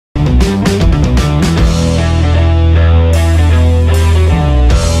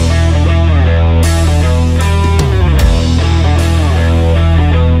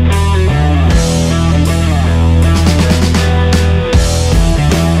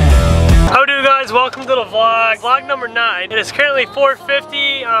welcome to the vlog. Vlog number 9. It is currently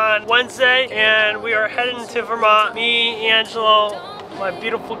 4:50 on Wednesday, and we are heading to Vermont. Me, Angelo, my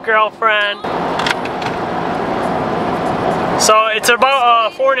beautiful girlfriend. So it's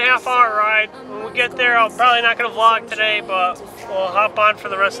about a 4.5 hour ride. When we get there, I'm probably not gonna vlog today, but we'll hop on for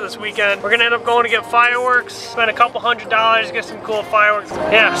the rest of this weekend. We're gonna end up going to get fireworks, spend a couple $100, get some cool fireworks.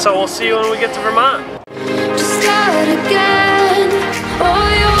 Yeah, so we'll see you when we get to Vermont. Just start again. Oh,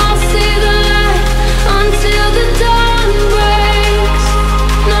 you won't see the light until the dawn breaks.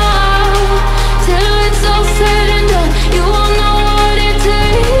 No, till it's all said and done, you won't know what it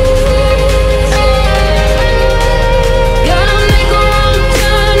takes. Gotta make a wrong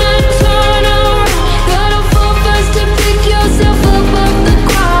turn and turn around. Gotta fall fast to pick yourself up off the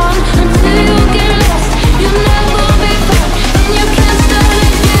ground. Until you get lost, you'll never be found, and you can't start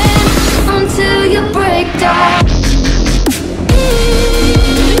again until you break down.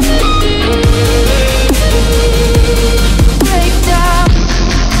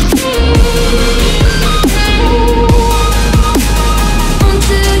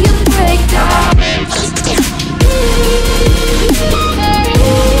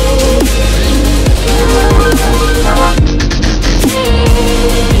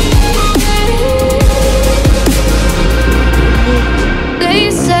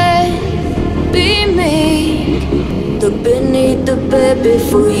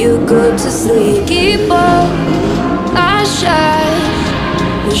 Before you go to sleep, keep up, I shine.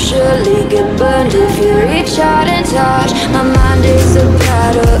 You'll surely get burned if you reach out and touch. My mind is a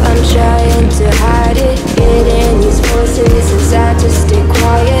battle, I'm trying to hide it. Getting these voices inside to stay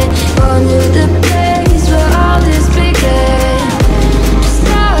quiet. Under the place where all this began. Just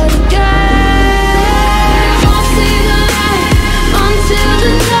start again. Won't see the light until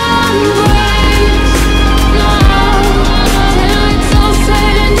the dawn breaks. No.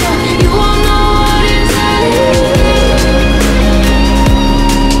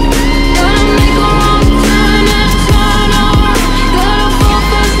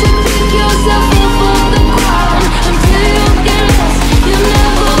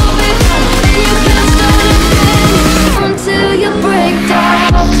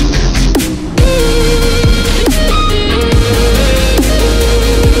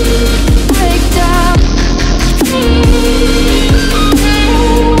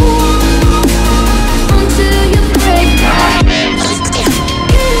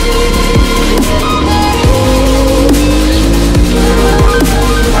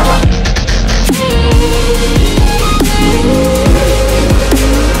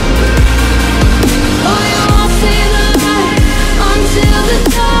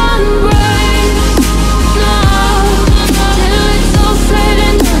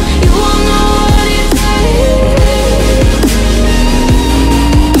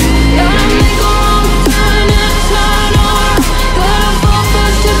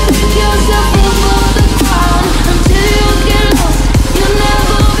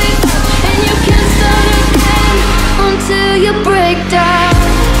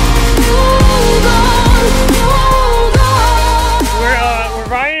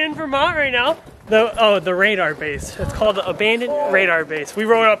 The radar base. It's called the Abandoned Radar Base. We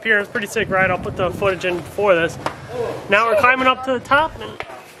rode up here. It was a pretty sick ride. I'll put the footage in before this. Now we're climbing up to the top and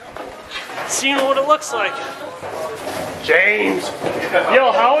seeing what it looks like. James!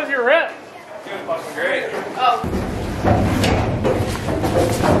 Yo, how was your rip? Doing fucking great. Oh.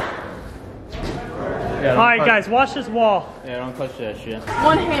 Yeah, alright guys, watch this wall. Yeah, don't touch that shit.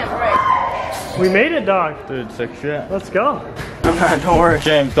 One hand, right. We made it, dog. Dude, sick shit. Let's go. Don't worry.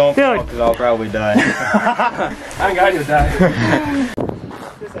 James, don't fall, Dude. because I'll probably die. I ain't got you die.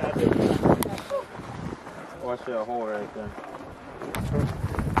 Watch that hole right there.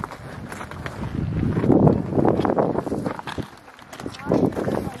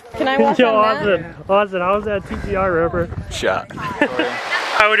 Can I walk on that? Austin, how was that TPR river? Shot.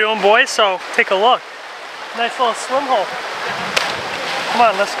 How we doing, boys? So, take a look. Nice little swim hole. Come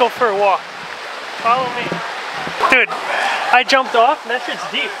on, let's go for a walk. Follow me. Dude, I jumped off and that shit's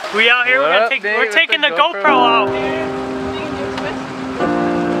deep. We out here, we're taking the GoPro out.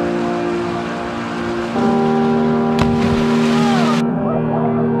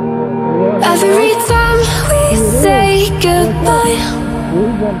 Every time we say goodbye,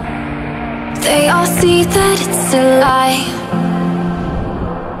 they all see that it's a lie.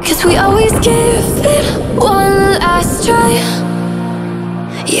 'Cause we always give it one last try.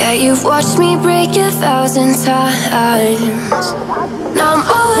 Yeah, you've watched me break 1,000 times. Now I'm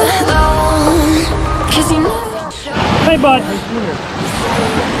all alone. 'Cause you never. Hey, bud.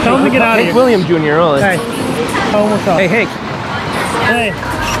 Tell him to get out of here. William Jr. Really. Hey. Tell him what's up. Hey, Hank. Hey.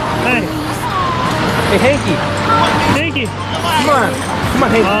 Hey. Hey, Hanky. Hanky. Come on. Come on,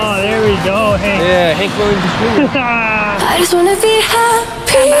 Hanky. Oh, there we go, Hanky. Yeah, Hank Williams Jr. I just wanna be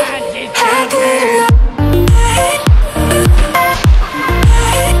happy, happy.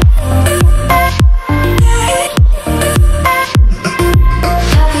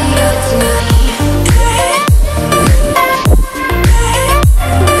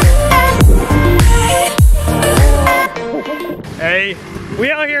 Hey,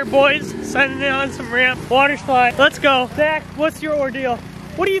 we out here, boys, sending it on some ramp, water slide. Let's go. Zach, what's your ordeal?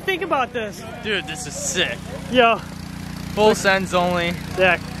 What do you think about this? Dude, this is sick. Yo. Full sends only.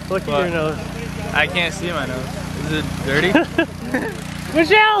 Zach, look at your nose. I can't see my nose. Is it dirty?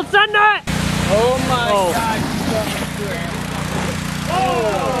 Michelle, sun nut! Oh my God.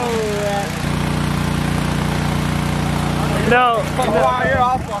 No. Wow, you're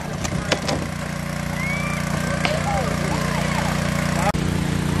awful.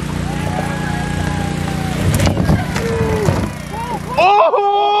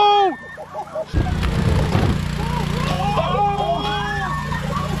 Oh!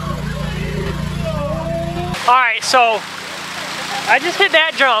 Alright, so I just hit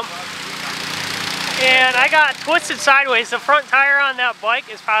that jump and I got twisted sideways. The front tire on that bike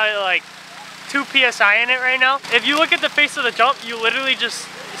is probably like 2 PSI in it right now. If you look at the face of the jump, you literally just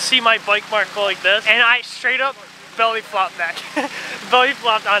see my bike mark go like this, and I straight up belly flopped back. Belly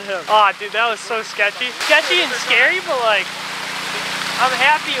flopped on him. Oh, dude, that was so sketchy. Sketchy and scary, but like, I'm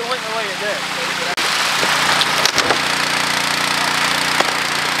happy it went the way it did.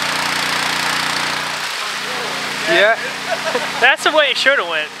 Yeah. That's the way it should have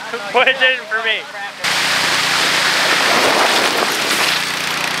went, but it didn't for me.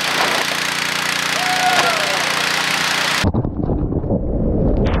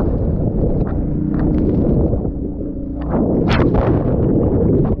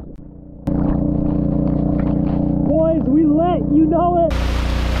 Boys, we lit, you know it.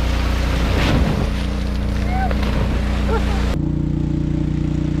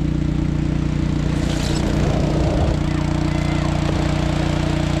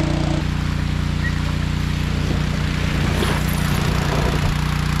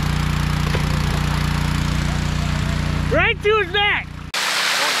 Right to his neck!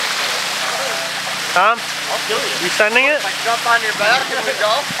 Tom? I'll kill you. You sending it? Like jump on your back and we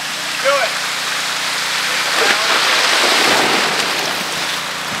go. Do it.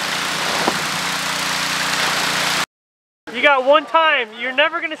 You got one time. You're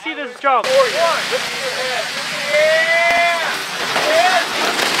never gonna see this jump.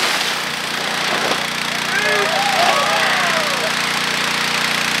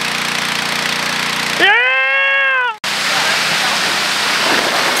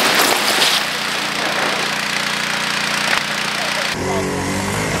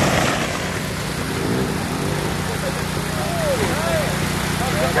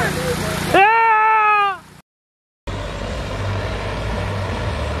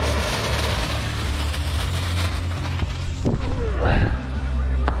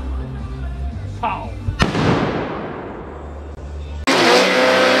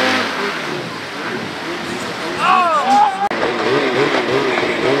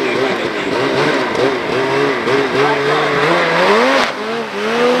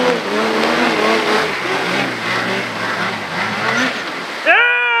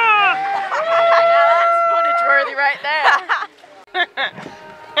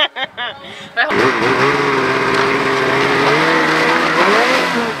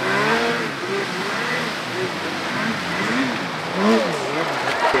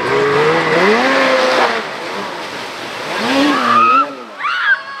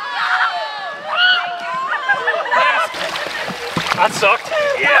 That sucked.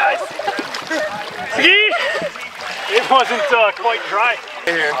 Yes! See? It wasn't quite dry.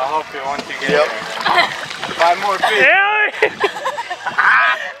 Here. I'll help you once you get here. 5 more feet. Yeah.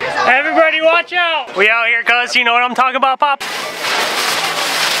 Everybody watch out! We out here, cuz, you know what I'm talking about, Pop?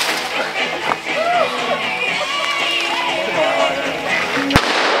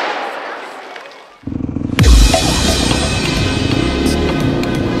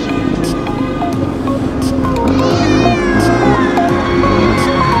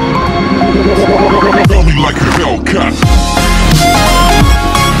 Like a Hellcat.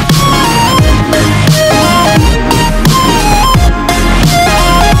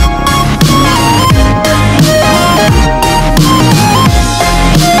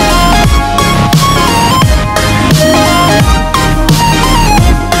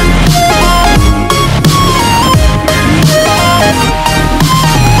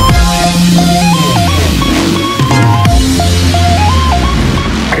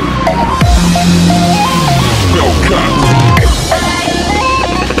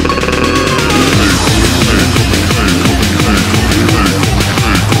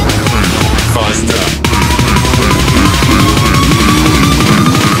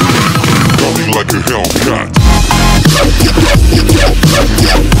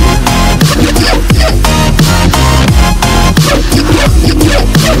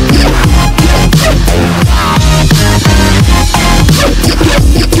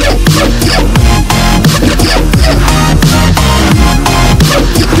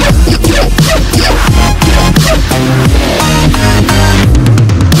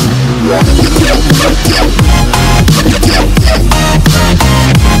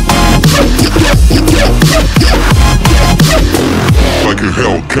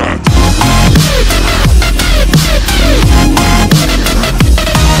 Hellcat.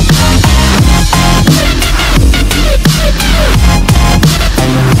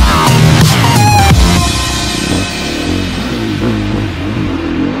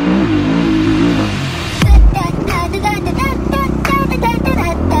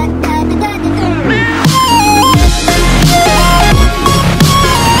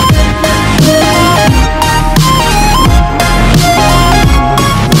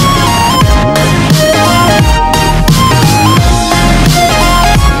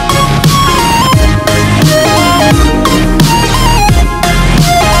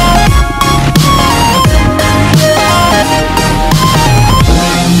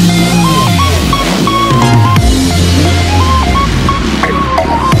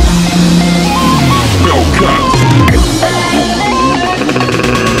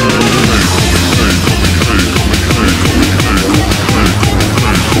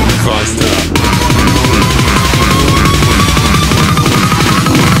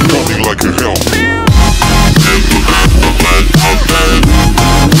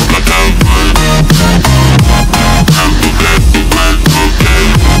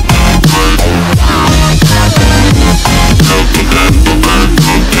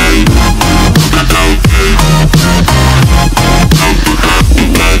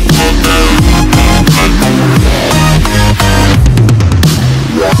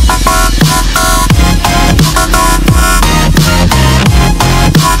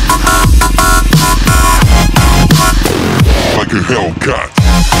 Hellcat.